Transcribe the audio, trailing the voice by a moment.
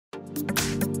In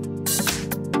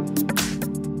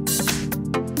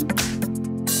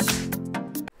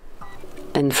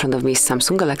front of me is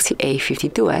Samsung Galaxy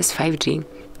A52s 5G,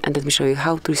 and let me show you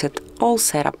how to reset all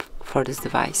setup for this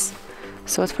device.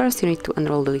 So at first you need to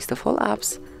enroll the list of all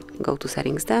apps, go to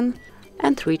settings then,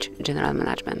 and reach general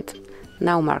management.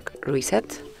 Now mark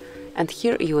reset, and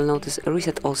here you will notice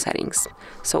reset all settings.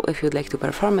 So if you'd like to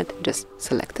perform it, just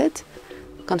select it,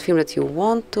 confirm that you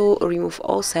want to remove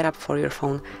all setup for your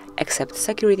phone except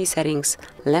security settings,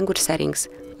 language settings,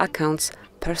 accounts,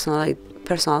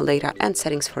 personal data and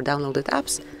settings for downloaded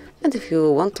apps, and if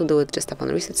you want to do it, just tap on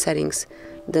reset settings,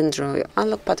 then draw your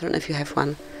unlock pattern if you have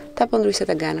one, tap on reset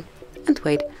again and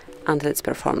wait until it's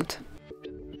performed.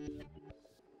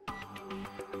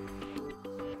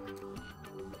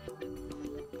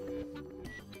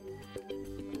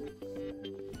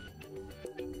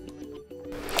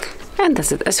 And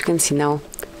that's it. As you can see now,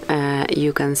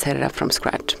 you can set it up from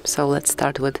scratch. So let's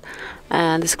start with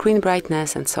the screen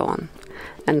brightness and so on.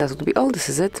 And that would be all. This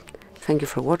is it. Thank you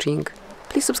for watching.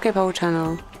 Please subscribe our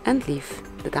channel and leave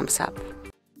the thumbs up.